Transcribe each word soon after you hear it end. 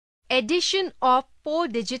Addition of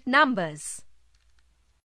 4-digit numbers.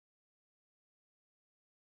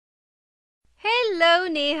 Hello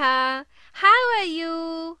Neha, how are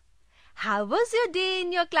you? How was your day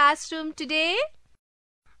in your classroom today?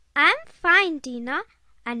 I'm fine, Tina,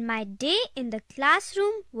 and my day in the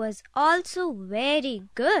classroom was also very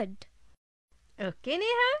good. Okay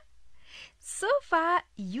Neha, so far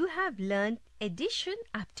you have learned addition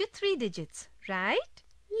up to 3 digits, right?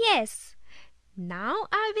 Yes. Now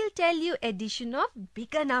I will tell you addition of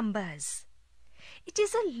bigger numbers. It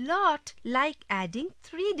is a lot like adding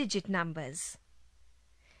 3-digit numbers.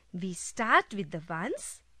 We start with the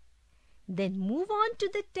ones, then move on to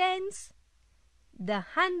the tens, the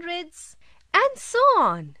hundreds, and so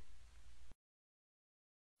on.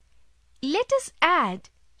 Let us add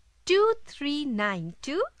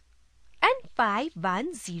 2392 and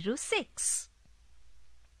 5106.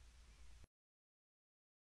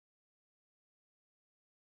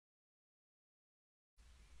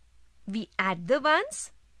 We add the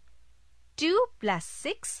ones. 2 plus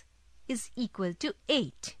 6 is equal to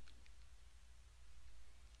 8.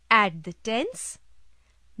 Add the tens.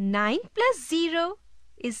 9 plus 0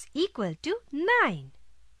 is equal to 9.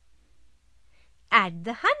 Add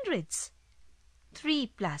the hundreds. 3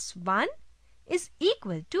 plus 1 is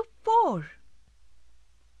equal to 4.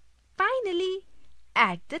 Finally,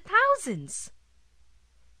 add the thousands.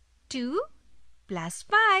 2 plus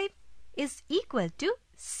 5 is equal to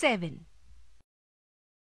 7.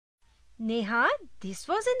 Neha, this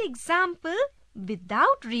was an example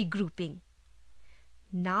without regrouping.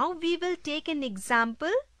 Now we will take an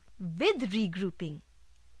example with regrouping.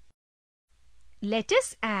 Let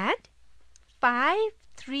us add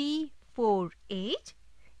 5348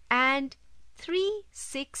 and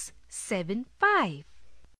 3675.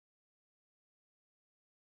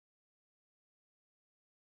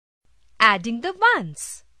 Adding the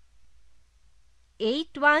ones.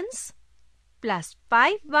 8 ones plus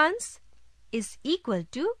 5 ones is equal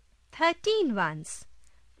to 13 ones,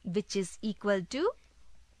 which is equal to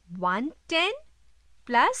 110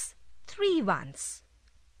 plus 3 ones.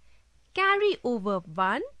 Carry over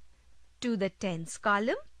 1 to the tens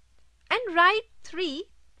column and write 3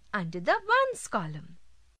 under the ones column.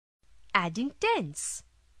 Adding tens.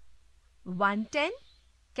 110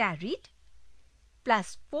 carried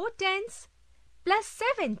plus 4 tens plus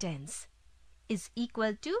 7 tens is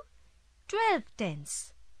equal to 12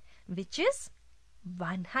 tens, which is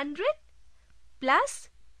 100 plus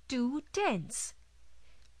 2 tens.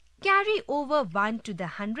 Carry over 1 to the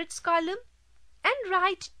hundreds column and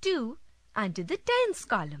write 2 under the tens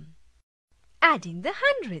column. Adding the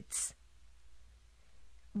hundreds.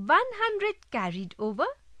 100 carried over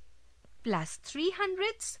plus 3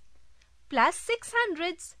 hundreds plus 6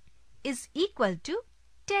 hundreds is equal to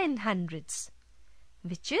 10 hundreds,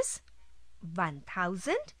 which is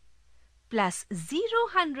 1000 plus 0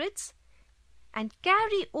 hundreds, and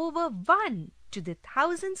carry over 1 to the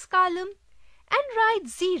thousands column and write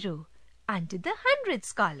 0 under the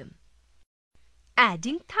hundreds column.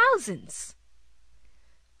 Adding thousands.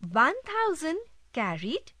 1000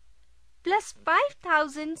 carried plus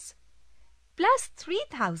 5000s plus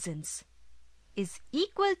 3000s is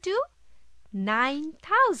equal to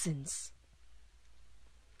 9000s.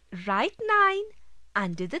 Write 9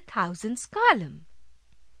 under the thousands column.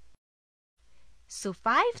 So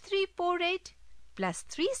 5348 plus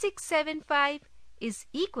 3675 is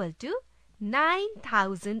equal to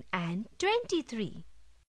 9023.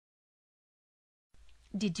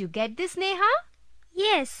 Did you get this, Neha?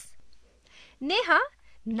 Yes. Neha,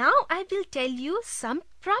 now I will tell you some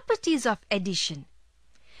properties of addition.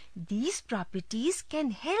 These properties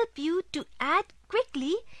can help you to add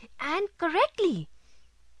quickly and correctly.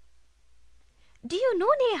 Do you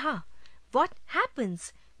know, Neha, what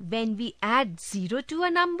happens when we add 0 to a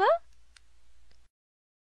number?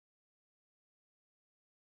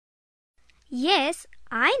 Yes,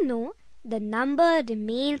 I know. The number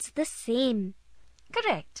remains the same.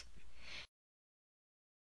 Correct.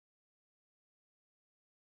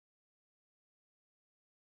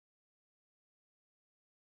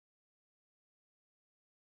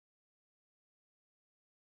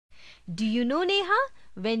 Do you know, Neha,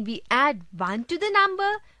 when we add 1 to the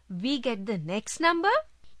number, we get the next number?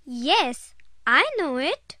 Yes, I know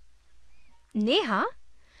it. Neha,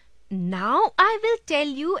 now I will tell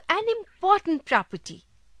you an important property.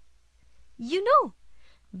 You know,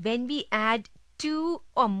 when we add 2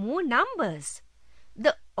 or more numbers,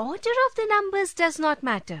 the order of the numbers does not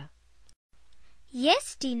matter.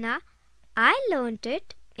 Yes, Tina, I learnt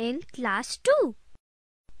it in class 2.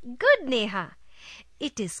 Good, Neha.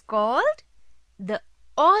 It is called the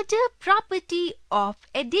order property of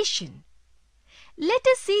addition. Let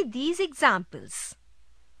us see these examples.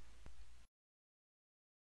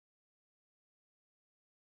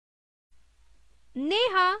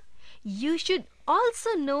 Neha, you should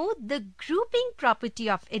also know the grouping property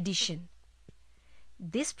of addition.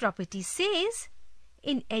 This property says,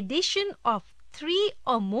 in addition of 3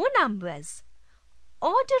 or more numbers,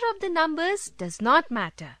 order of the numbers does not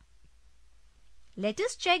matter. Let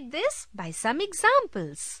us check this by some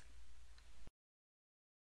examples.